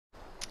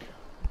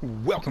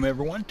Welcome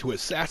everyone to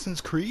Assassin's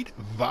Creed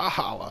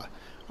Valhalla.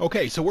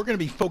 Okay, so we're going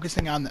to be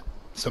focusing on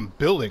some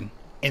building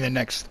in the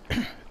next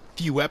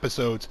few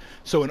episodes.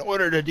 So in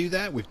order to do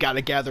that, we've got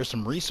to gather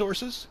some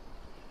resources.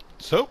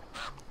 So,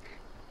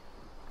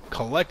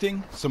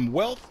 collecting some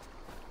wealth,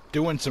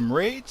 doing some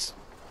raids.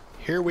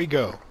 Here we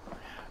go.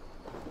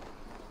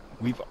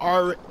 We've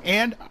got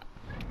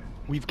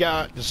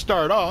to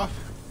start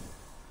off.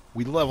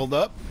 We leveled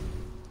up.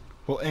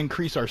 We'll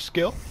increase our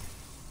skill.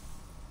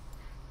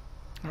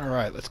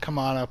 Alright, let's come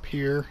on up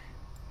here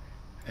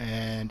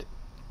and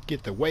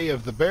get the way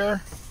of the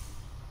bear.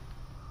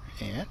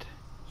 And,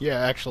 yeah,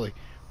 actually,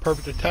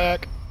 perfect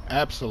attack,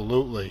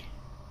 absolutely.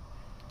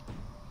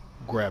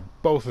 Grab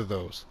both of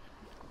those.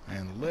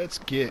 And let's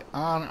get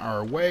on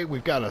our way.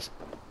 We've got a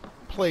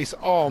place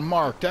all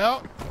marked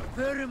out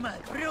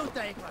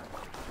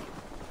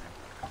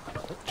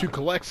to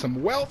collect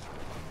some wealth.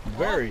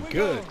 Very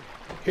good.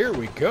 Here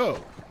we go.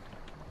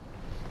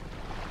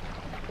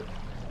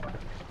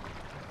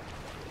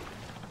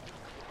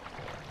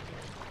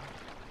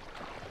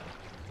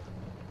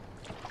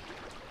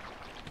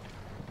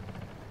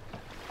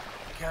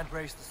 Can't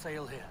raise the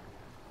sail here.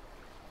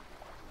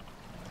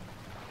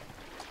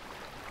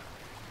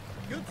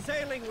 Good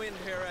sailing wind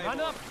here, Abel. Run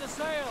up the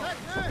sail!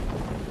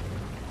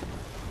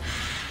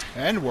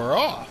 And we're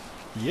off.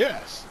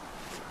 Yes.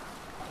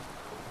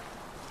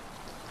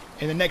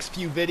 In the next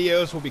few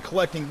videos, we'll be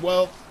collecting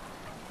wealth,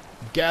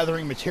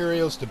 gathering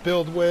materials to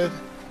build with.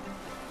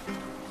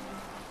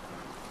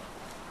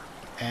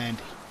 And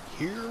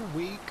here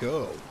we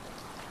go.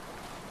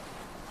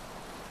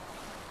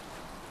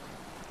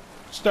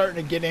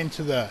 Starting to get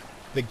into the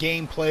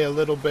gameplay a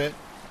little bit,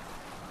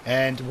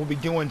 and we'll be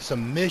doing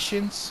some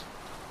missions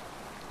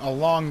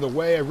along the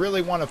way. I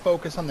really want to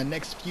focus on the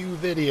next few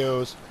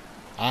videos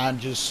on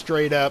just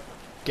straight up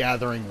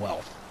gathering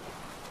wealth.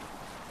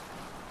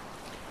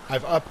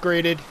 I've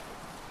upgraded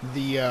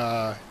the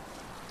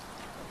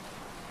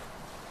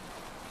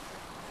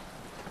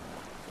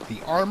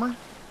armor.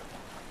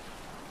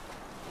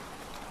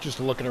 Just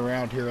looking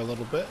around here a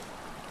little bit.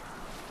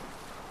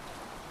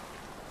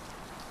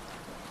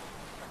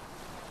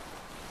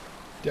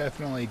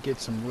 Definitely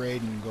get some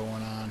raiding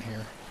going on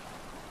here.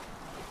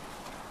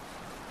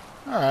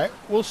 Alright,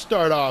 we'll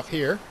start off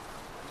here.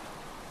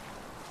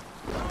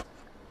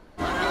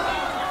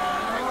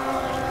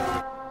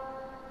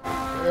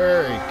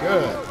 Very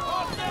good.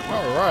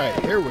 Alright,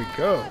 here we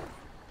go.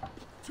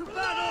 To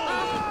battle!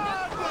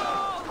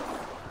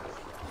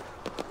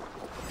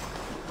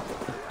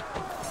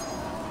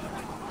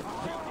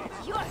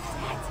 You're dead.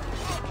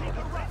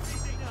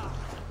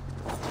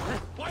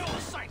 By all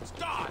saints,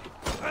 die!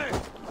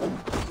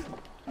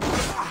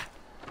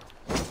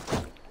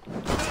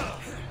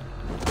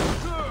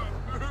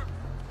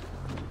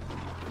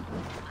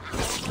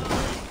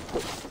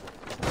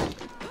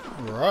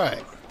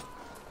 Alright.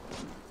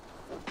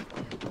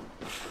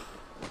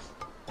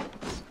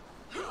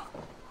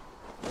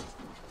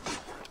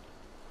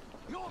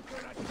 You're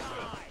gonna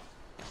die!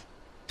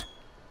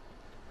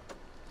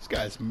 This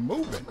guy's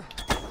moving.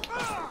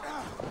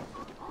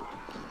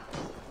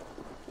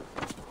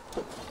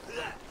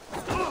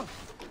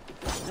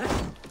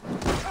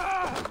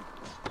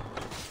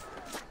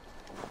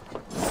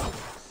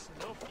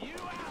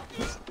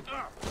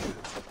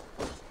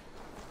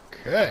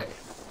 Okay.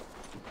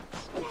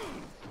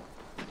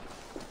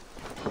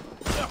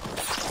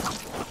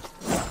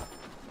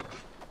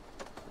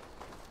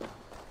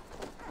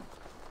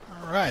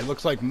 Alright,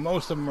 looks like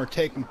most of them are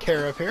taken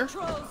care of here.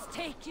 Trolls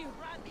take you.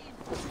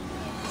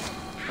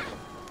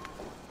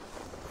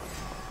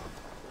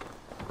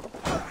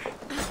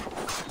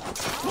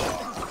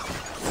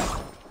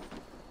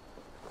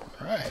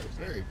 Alright,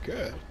 very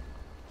good.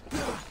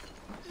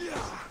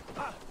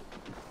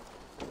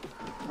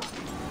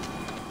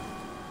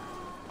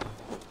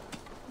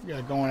 What we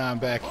got going on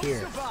back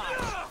here? That's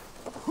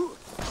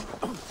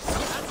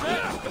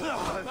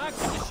it! Back to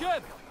the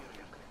ship!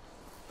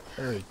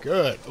 Very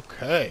good.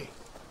 Okay.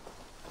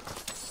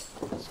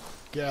 Let's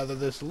gather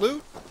this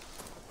loot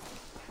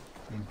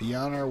and be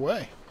on our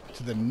way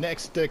to the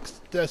next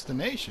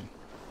destination.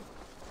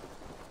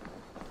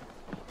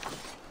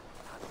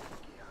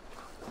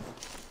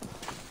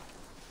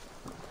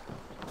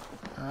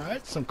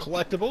 Alright, some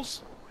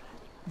collectibles.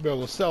 Be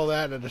able to sell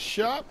that at a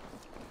shop.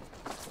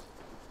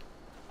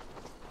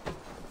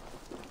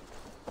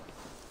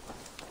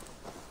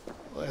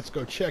 Let's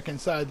go check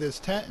inside this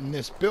tent in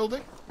this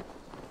building.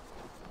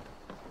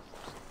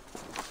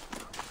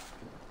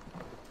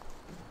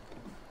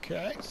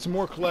 Okay, some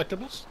more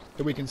collectibles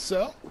that we can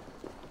sell.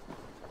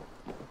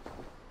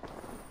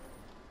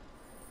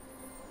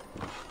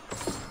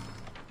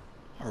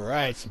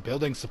 Alright, some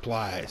building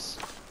supplies.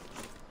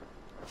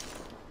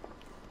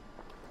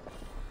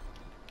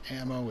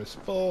 Ammo is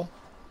full.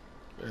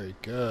 Very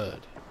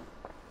good.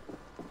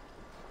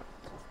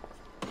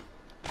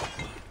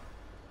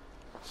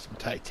 Some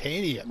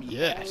titanium,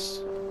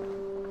 yes.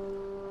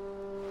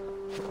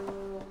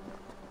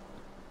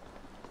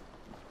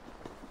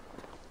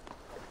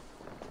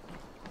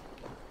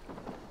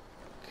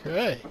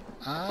 Okay,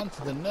 on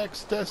to the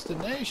next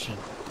destination.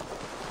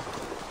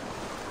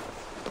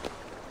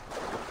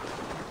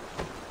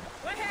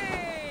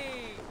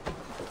 Hey!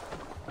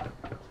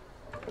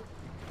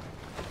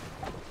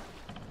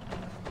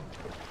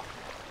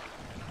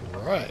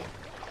 Right.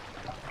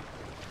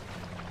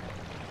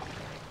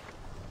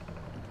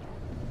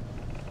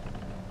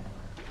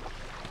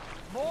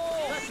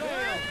 More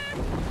sail!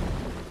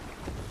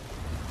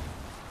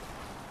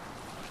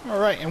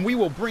 Alright, and we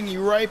will bring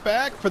you right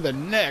back for the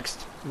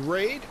next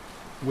raid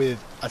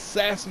with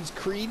Assassin's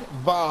Creed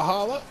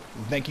Valhalla.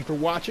 Thank you for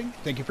watching,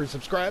 thank you for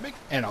subscribing,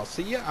 and I'll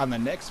see you on the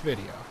next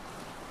video.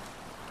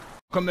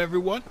 Welcome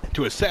everyone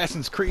to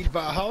Assassin's Creed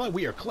Valhalla.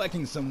 We are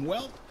collecting some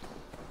wealth,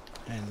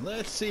 and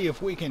let's see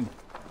if we can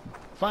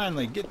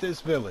finally get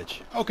this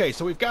village. Okay,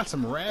 so we've got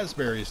some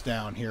raspberries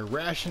down here.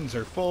 Rations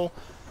are full,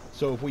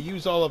 so if we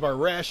use all of our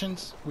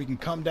rations, we can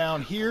come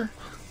down here.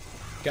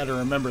 Got to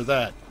remember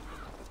that.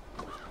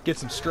 Get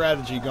some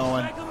strategy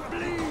going.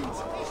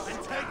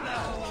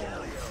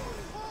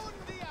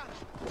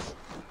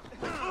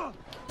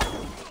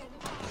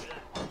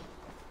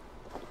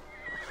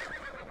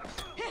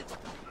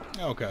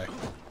 Okay.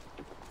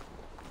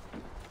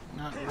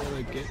 Not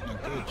really getting a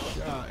good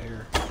shot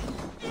here.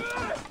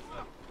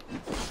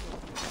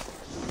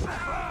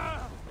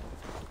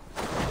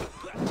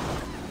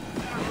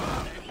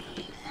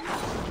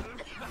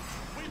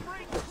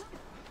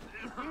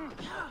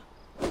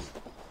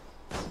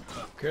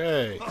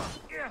 Okay.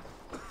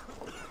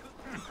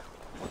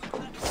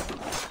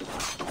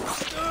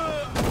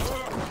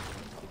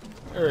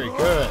 Very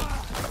good.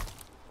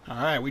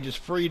 Alright, we just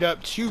freed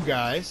up 2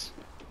 guys.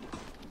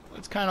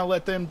 Let's kind of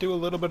let them do a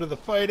little bit of the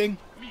fighting.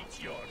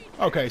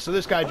 Okay, so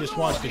this guy just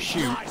wants to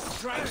shoot.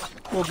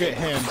 We'll get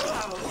him.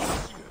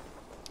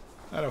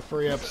 That'll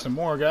free up some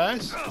more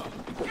guys.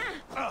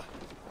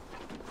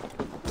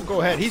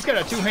 Go ahead. He's got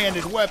a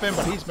 2-handed weapon,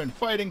 but he's been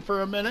fighting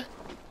for a minute.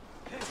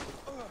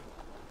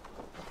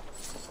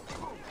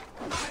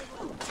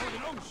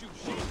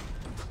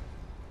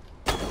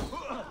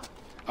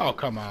 Oh,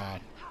 come on.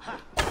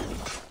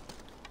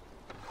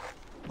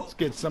 Let's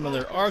get some of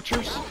their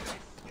archers.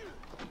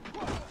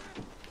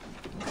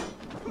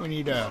 We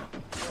need to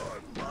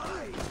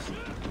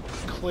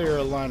clear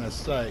a line of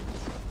sight.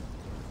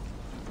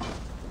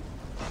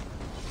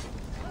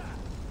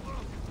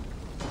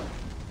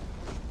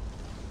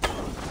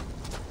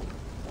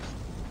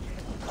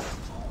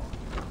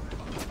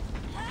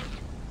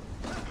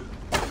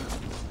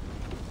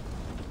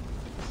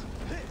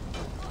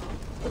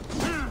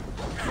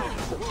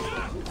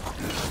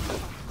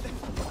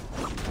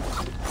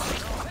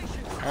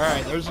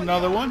 Alright, there's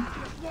another one.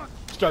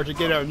 Start to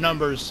get our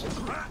numbers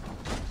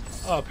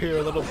up here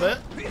a little bit.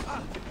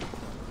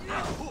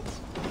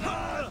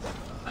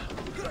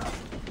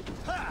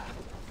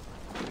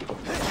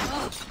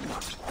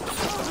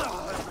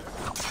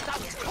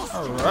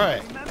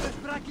 Alright.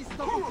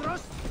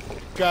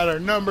 Got our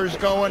numbers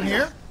going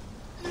here.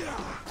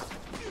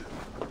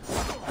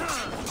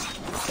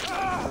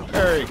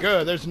 Very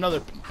good. There's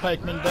another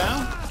pikeman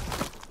down.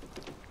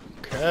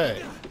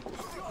 Okay.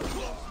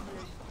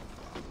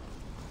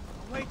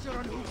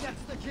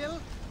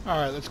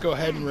 Alright, let's go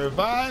ahead and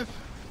revive.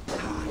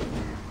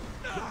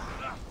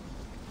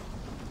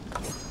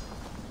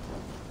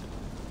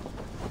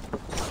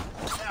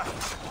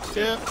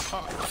 Yep,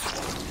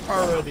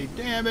 already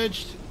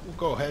damaged. We'll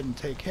go ahead and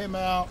take him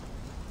out.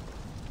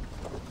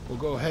 We'll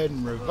go ahead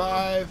and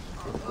revive.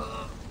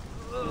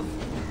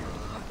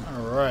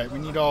 Alright, we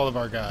need all of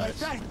our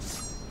guys.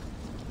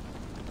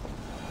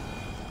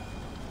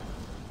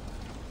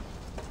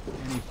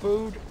 Any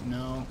food?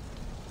 No.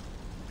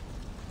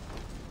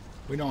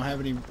 We don't have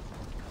any.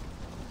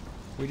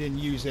 We didn't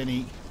use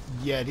any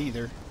yet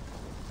either.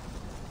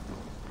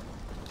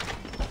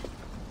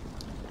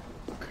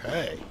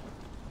 Okay.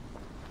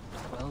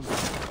 Well,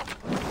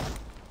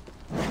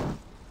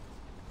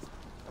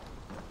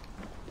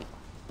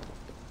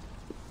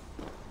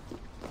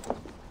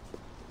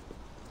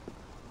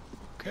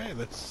 Okay,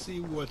 let's see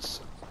what's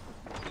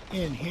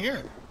in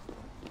here.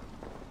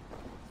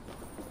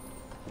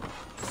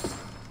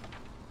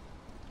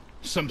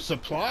 Some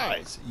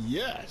supplies,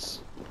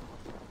 yes.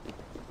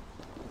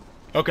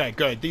 Okay,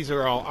 good. These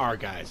are all our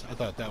guys. I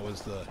thought that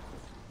was the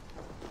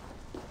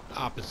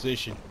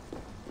opposition.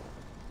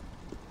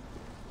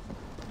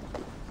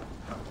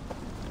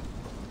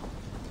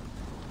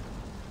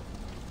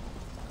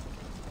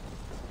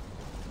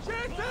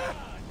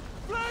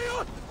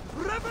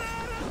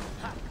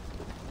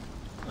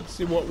 Let's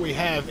see what we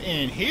have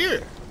in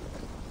here.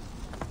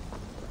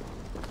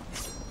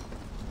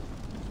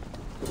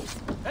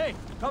 hey,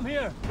 come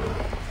here!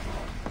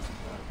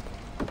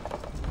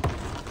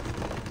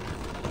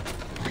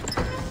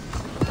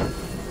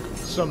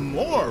 Some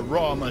more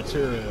raw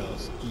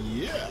materials.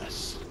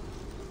 Yes.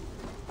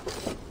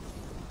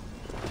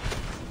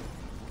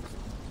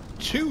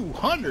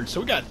 200.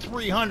 So we got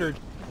 300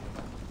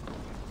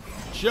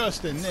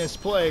 just in this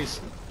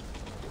place.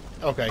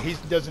 Okay, he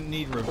doesn't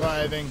need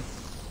reviving.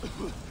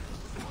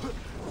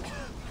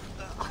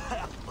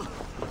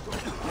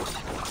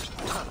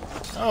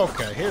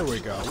 Okay, here we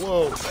go.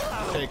 Whoa.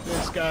 Take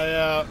this guy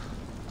out.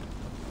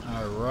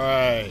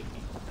 Alright.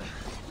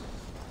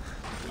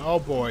 Oh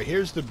boy,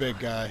 here's the big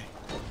guy.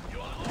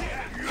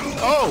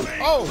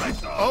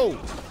 Oh!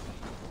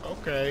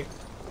 Okay.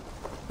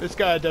 This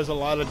guy does a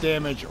lot of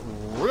damage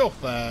real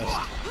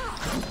fast.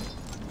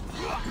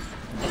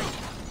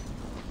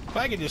 If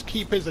I could just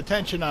keep his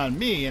attention on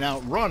me and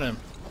outrun him.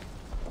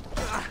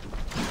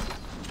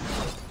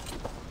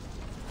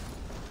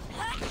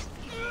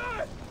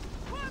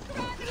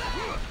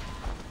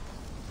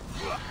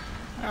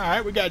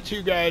 Alright, we got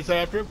two guys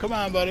after him. Come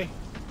on, buddy.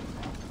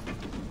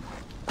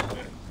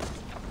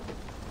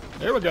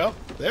 There we go.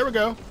 There we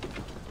go.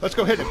 Let's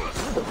go hit him.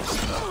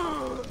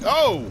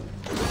 Oh!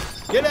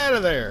 Get out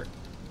of there.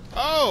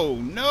 Oh,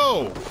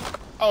 no.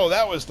 Oh,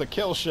 that was the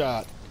kill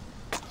shot.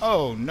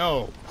 Oh,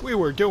 no. We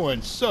were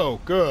doing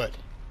so good.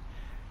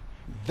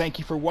 Thank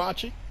you for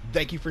watching.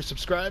 Thank you for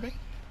subscribing.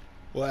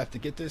 We'll have to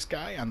get this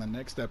guy on the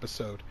next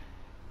episode.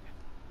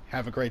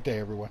 Have a great day,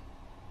 everyone.